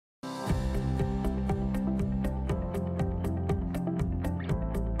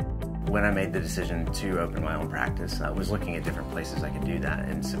When I made the decision to open my own practice, I was looking at different places I could do that,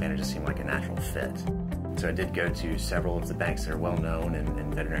 and Savannah just seemed like a natural fit. So I did go to several of the banks that are well known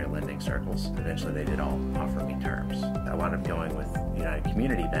in veterinary lending circles. Eventually they did all offer me terms. I wound up going with United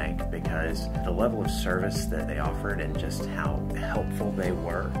Community Bank because the level of service that they offered and just how helpful they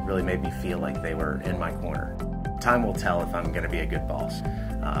were really made me feel like they were in my corner. Time will tell if I'm going to be a good boss,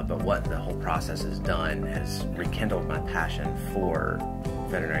 but what the whole process has done has rekindled my passion for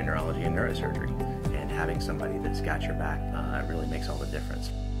veterinary neurology and neurosurgery, and having somebody that's got your back really makes all the difference.